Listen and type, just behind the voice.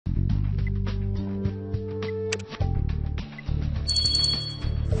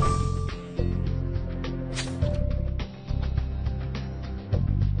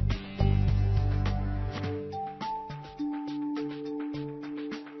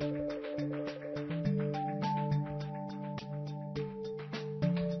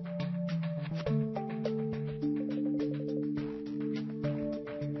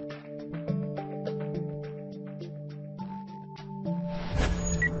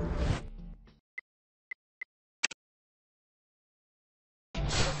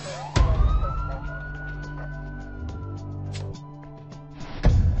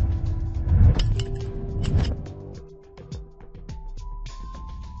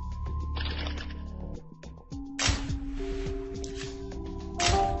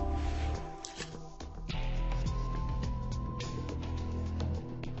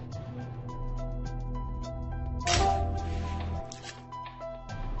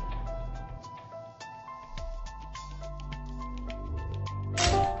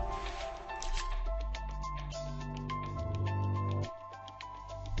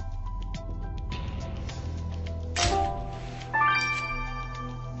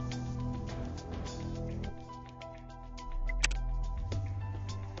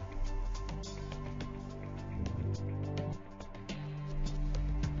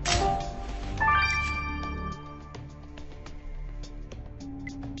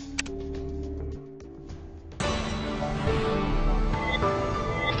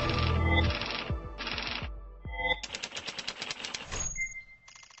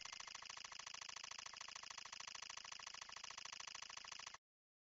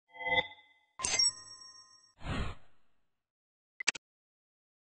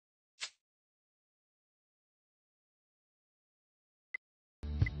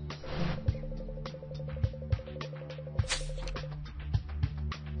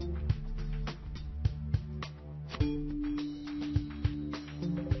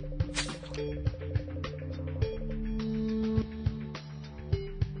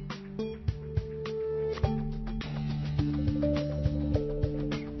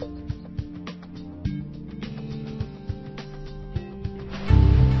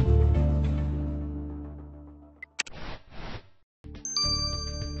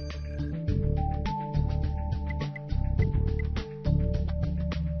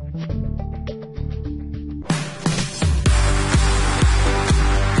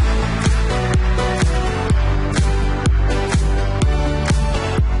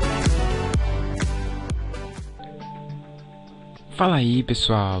Fala aí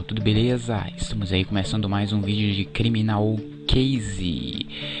pessoal, tudo beleza? Estamos aí começando mais um vídeo de Criminal Case.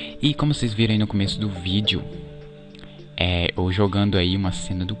 E como vocês viram aí no começo do vídeo, eu jogando aí uma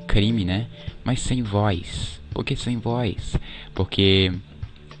cena do crime, né? Mas sem voz. Por que sem voz? Porque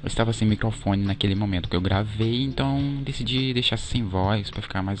eu estava sem microfone naquele momento que eu gravei, então decidi deixar sem voz para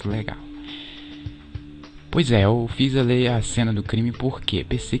ficar mais legal. Pois é, eu fiz ali a cena do crime porque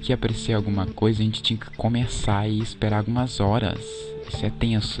pensei que ia aparecer alguma coisa e a gente tinha que começar e esperar algumas horas. Isso é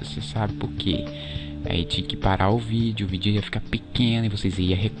tenso, você sabe por quê? Aí tinha que parar o vídeo ia ficar pequeno e vocês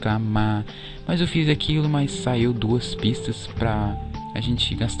iam reclamar. Mas eu fiz aquilo, mas saiu 2 pistas pra a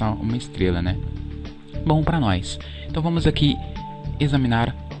gente gastar uma estrela, né? Bom pra nós. Então vamos aqui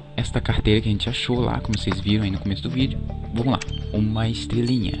examinar esta carteira que a gente achou lá, como vocês viram aí no começo do vídeo. Vamos lá, uma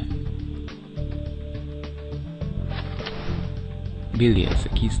estrelinha. Beleza,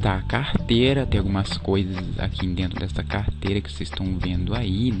 aqui está a carteira, tem algumas coisas aqui dentro dessa carteira que vocês estão vendo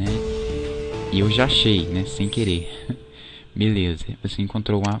aí, né? E eu já achei, né, sem querer. Beleza, você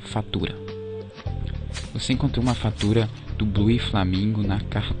encontrou uma fatura. Você encontrou uma fatura do Blue e Flamingo na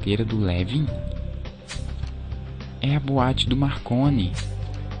carteira do Levin? É a boate do Marconi.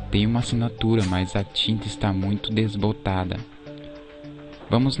 Tem uma assinatura, mas a tinta está muito desbotada.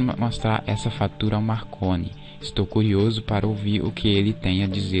 Vamos mostrar essa fatura ao Marconi. Estou curioso para ouvir o que ele tem a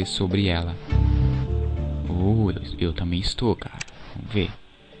dizer sobre ela. Eu também estou, cara. Vamos ver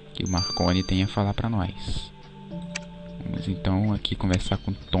o que o Marconi tem a falar para nós. Vamos então aqui conversar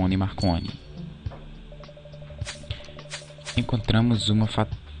com Tony Marconi. Encontramos uma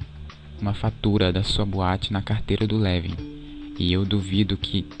fatura da sua boate na carteira do Levin. E eu duvido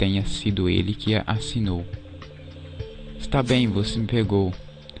que tenha sido ele que a assinou. Está bem, você me pegou.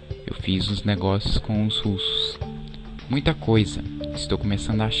 Eu fiz uns negócios com os russos. Muita coisa. Estou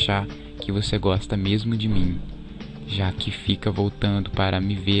começando a achar que você gosta mesmo de mim, já que fica voltando para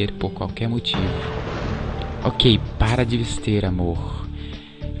me ver por qualquer motivo. Ok, para de vestir, amor.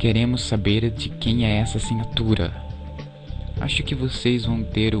 Queremos saber de quem é essa assinatura. Acho que vocês vão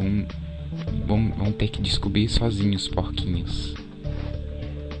ter que descobrir sozinhos, porquinhos.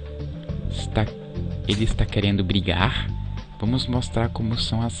 Ele está querendo brigar? Vamos mostrar como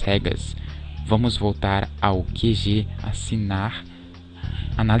são as regras. Vamos voltar ao QG,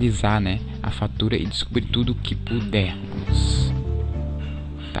 analisar, né, a fatura e descobrir tudo o que pudermos.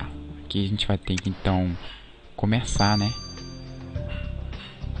 Tá, aqui a gente vai ter que então começar, né?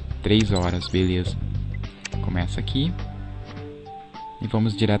 3 horas, beleza. Começa aqui. E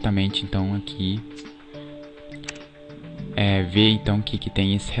vamos diretamente então aqui ver então o que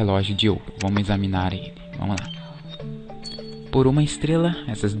tem esse relógio de ouro. Vamos examinar ele. Vamos lá. Por uma estrela,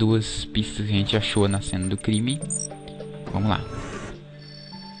 essas 2 pistas que a gente achou na cena do crime. Vamos lá.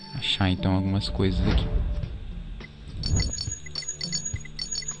 Achar então algumas coisas aqui.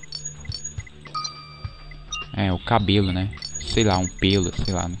 O cabelo, né? Sei lá, um pelo,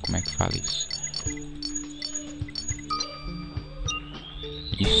 sei lá como é que fala isso.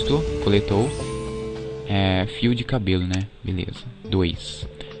 Isto, coletou. Fio de cabelo, né? Beleza. 2.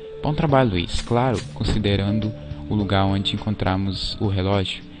 Bom trabalho, Luiz. Claro, considerando o lugar onde encontramos o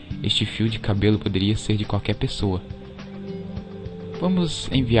relógio, este fio de cabelo poderia ser de qualquer pessoa. Vamos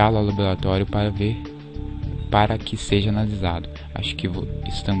enviá-lo ao laboratório para que seja analisado. Acho que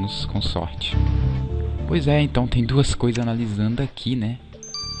estamos com sorte. Pois é, então tem 2 coisas analisando aqui, né?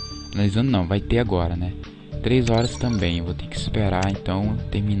 Analisando não, vai ter agora, né? 3 horas também, eu vou ter que esperar então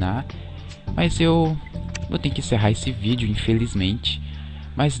terminar. Mas eu vou ter que encerrar esse vídeo, infelizmente.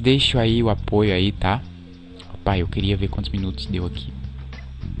 Mas deixo aí o apoio aí, tá? Pai, eu queria ver quantos minutos deu aqui.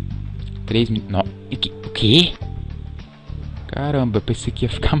 3 minutos. O quê? Caramba, eu pensei que ia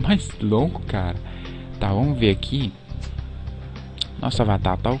ficar mais longo, cara. Tá, vamos ver aqui. Nosso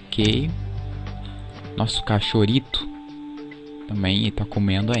avatar tá ok. Nosso cachorrito também tá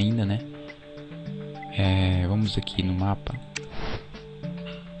comendo ainda, né? Vamos aqui no mapa.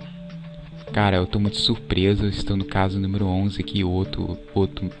 Cara, eu tô muito surpreso. Eu estou no caso número 11 aqui,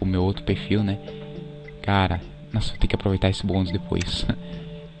 o meu outro perfil, né? Cara, nossa, vou ter que aproveitar esse bônus depois.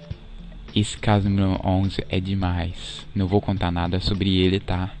 Esse caso número 11 é demais. Não vou contar nada sobre ele,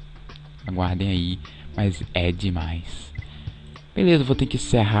 tá? Aguardem aí, mas é demais. Beleza, vou ter que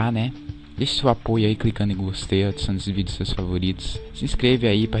encerrar, né? Deixe seu apoio aí clicando em gostei, adicionando esse vídeo aos seus favoritos. Se inscreve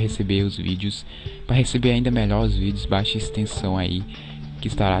aí para receber os vídeos. Para receber ainda melhor os vídeos, baixe a extensão aí, que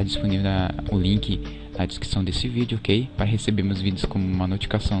estará disponível o link na descrição desse vídeo, ok? Para receber meus vídeos como uma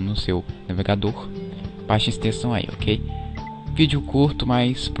notificação no seu navegador. Baixe a extensão aí, ok? Vídeo curto,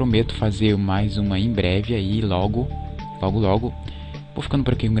 mas prometo fazer mais uma em breve aí, logo. Vou ficando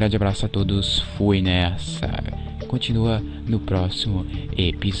por aqui, um grande abraço a todos, fui nessa. Continua no próximo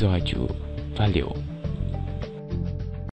episódio. Valeu!